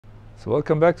So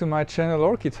welcome back to my channel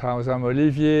Orchid House. I'm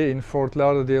Olivier in Fort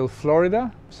Lauderdale,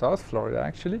 Florida, South Florida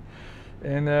actually.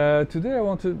 And today I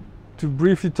want to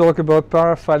briefly talk about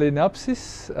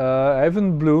Paraphalaenopsis. I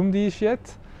haven't bloomed these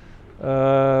yet,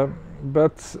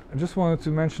 but I just wanted to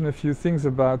mention a few things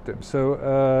about them.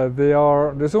 So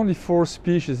there's only 4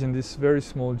 species in this very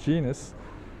small genus.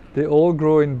 They all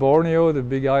grow in Borneo, the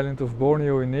big island of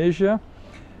Borneo in Asia,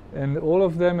 and all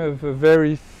of them have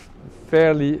a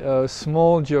fairly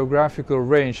small geographical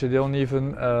range. They don't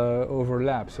even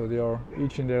overlap, so they are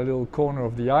each in their little corner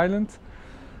of the island.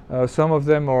 Some of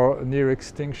them are near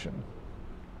extinction.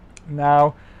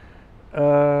 Now,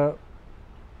 what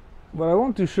I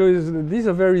want to show you is that these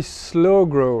are very slow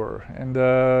grower, and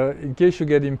in case you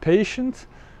get impatient,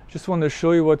 just want to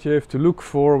show you what you have to look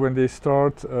for when they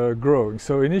start growing.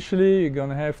 So initially you're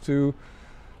gonna have to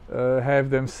have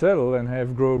them settle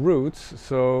and grow roots,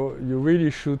 so you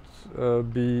really should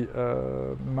be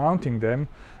mounting them.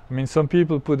 I mean, some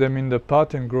people put them in the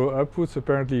pot and grow upwards.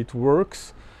 Apparently it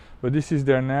works, but this is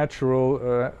their natural,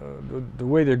 the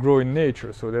way they grow in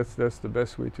nature, so that's the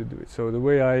best way to do it. So the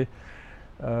way I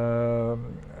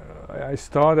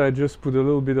start, I just put a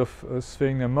little bit of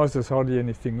sphagnum moss. There's hardly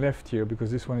anything left here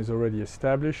because this one is already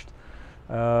established.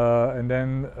 And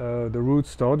then the roots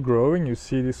start growing. You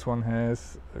see this one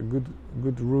has a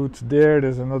good root there.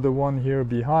 There's another one here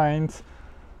behind.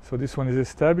 So this one is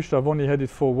established. I've only had it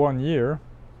for 1 year.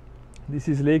 This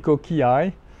is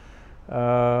laycockii.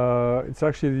 It's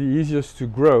actually the easiest to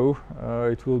grow.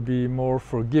 It will be more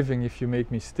forgiving if you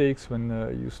make mistakes when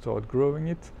you start growing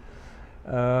it.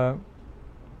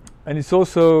 And it's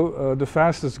also the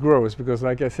fastest growers because,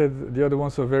 like I said, the other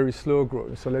ones are very slow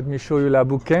growing. So let me show you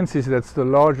labukensis. That's the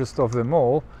largest of them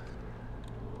all.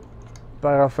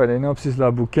 Paraphalaenopsis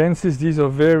labukensis. These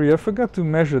are I forgot to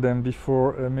measure them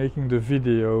before making the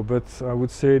video, but I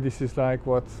would say this is like,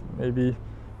 what, maybe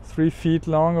 3 feet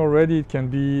long already. It can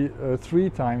be 3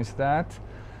 times that.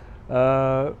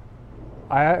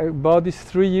 I bought this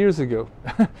 3 years ago.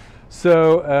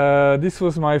 So this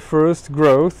was my first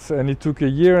growth, and it took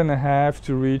 1.5 years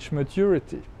to reach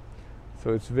maturity.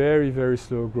 So it's very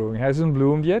slow growing. It hasn't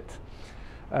bloomed yet.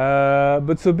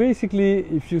 But so basically,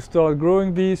 if you start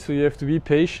growing these, so you have to be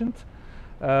patient.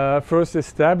 First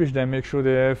establish them, make sure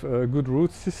they have a good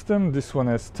root system. This one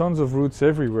has tons of roots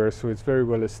everywhere, so it's very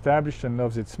well established and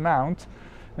loves its mount.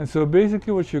 And so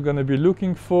basically what you're going to be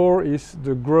looking for is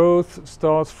the growth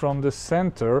starts from the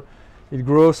center. It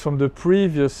grows from the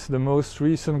most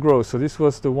recent growth. So this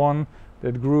was the one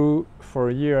that grew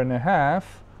for 1.5 years.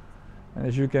 And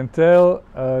as you can tell,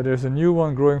 there's a new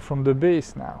one growing from the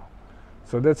base now.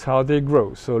 So that's how they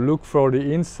grow. So look for the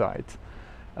inside.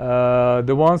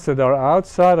 The ones that are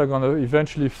outside are going to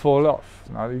eventually fall off.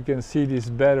 Now you can see this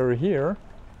better here.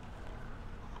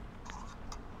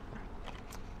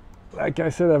 Like I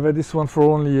said, I've had this one for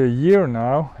only 1 year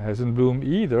now. It hasn't bloomed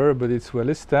either, but it's well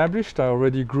established. I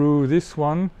already grew this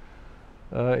one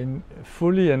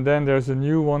fully, and then there's a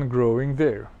new one growing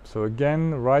there. So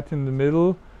again, right in the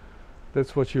middle,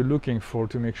 that's what you're looking for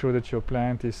to make sure that your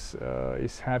plant is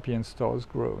happy and starts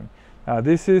growing. Now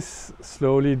this is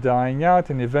slowly dying out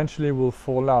and eventually will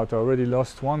fall out. I already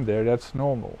lost one there. That's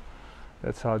normal.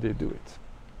 That's how they do it.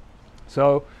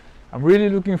 So I'm really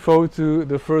looking forward to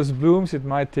the first blooms. It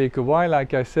might take a while.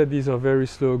 Like I said, these are very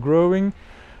slow growing.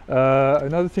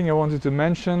 Another thing I wanted to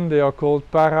mention, they are called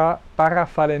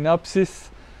Paraphalaenopsis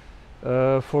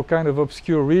for kind of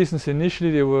obscure reasons.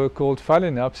 Initially they were called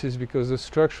Phalaenopsis because the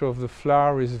structure of the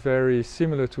flower is very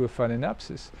similar to a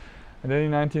Phalaenopsis. And then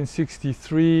in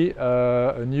 1963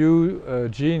 a new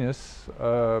genus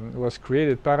was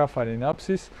created,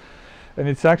 Paraphalaenopsis. And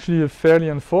it's actually fairly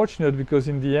unfortunate because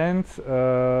in the end,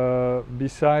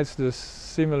 besides the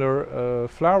similar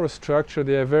flower structure,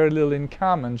 they have very little in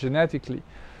common genetically.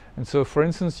 And so, for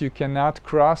instance, you cannot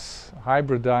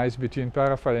hybridize between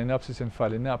Paraphalaenopsis and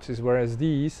Phalaenopsis, whereas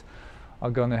these are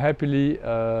going to happily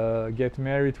get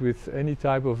married with any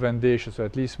type of Vandatia, so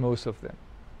at least most of them.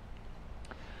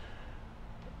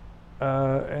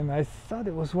 And I thought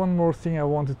there was one more thing I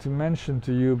wanted to mention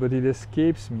to you, but it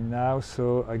escapes me now,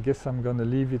 so I guess I'm going to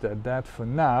leave it at that for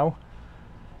now.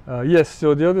 Yes,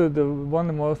 so the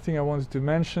one more thing I wanted to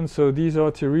mention, so these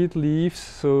are terete leaves.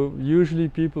 So usually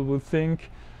people would think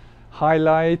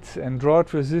highlight and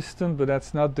drought resistant, but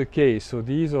that's not the case. So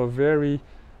these are very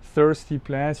thirsty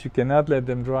plants. You cannot let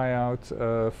them dry out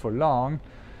for long.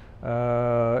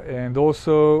 And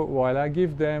also, while I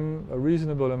give them a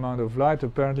reasonable amount of light,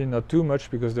 apparently not too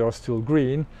much because they are still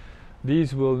green,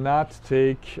 these will not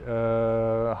take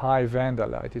high Vanda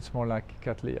light. It's more like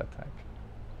Cattleya type.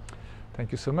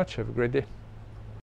 Thank you so much. Have a great day.